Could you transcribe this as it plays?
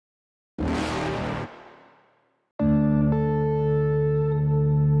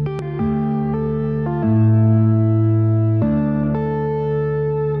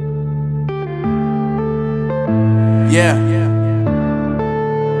Yeah.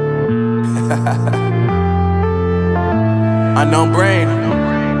 Unknown Brain,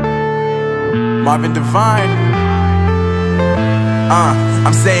 Marvin Divine.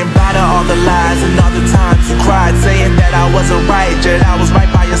 I'm saying bye to all the lies and all the times you cried, saying that I wasn't right, yet I was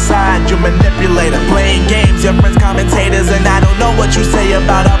right by your side. You manipulator, playing games, your friends commentators, and I don't know what you say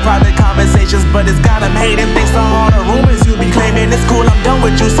about our private conversations, but it's got them hating. Thanks to all the rumors you be claiming. It's cool, I'm done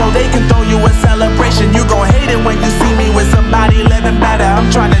with you, so they can throw you a celebration. You gon' hate it when you see me with somebody living better. I'm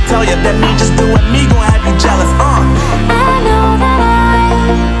trying to tell you that me just doing me gon' have you jealous. I know that I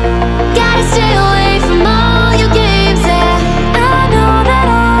gotta stay away from all your games, yeah. I know that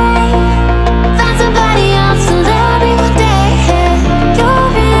I found somebody else to love me one day, yeah. You'll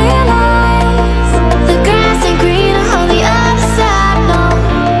realize the grass ain't greener on the other side, no.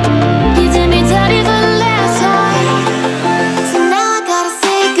 You did me dirty for the last time, so now I gotta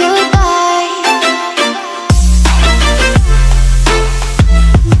say goodbye.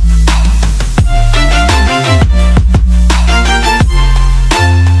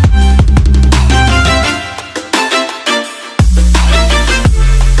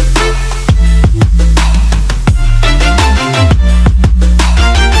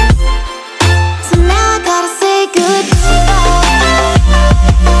 So now I gotta say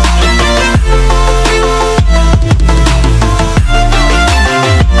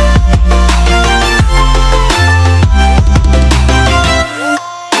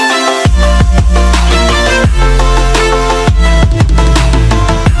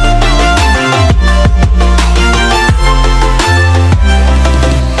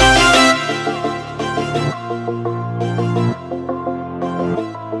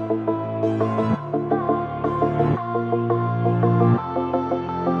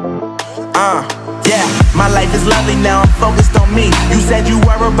Yeah, my life is lovely now, I'm focused on me. You said you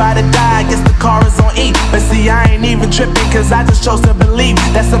were about to die, I guess the car is on E. But see, I ain't even tripping, cause I just chose to believe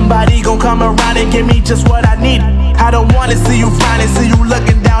that somebody gon' come around and give me just what I need. I don't wanna see you frowning, see you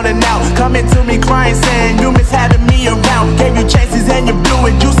looking down and out, coming to me crying, saying you miss having me around. Gave you chances and you blew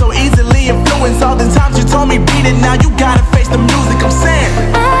it, you so easily influenced. All the times you told me beat it, now you gotta face the music. I'm saying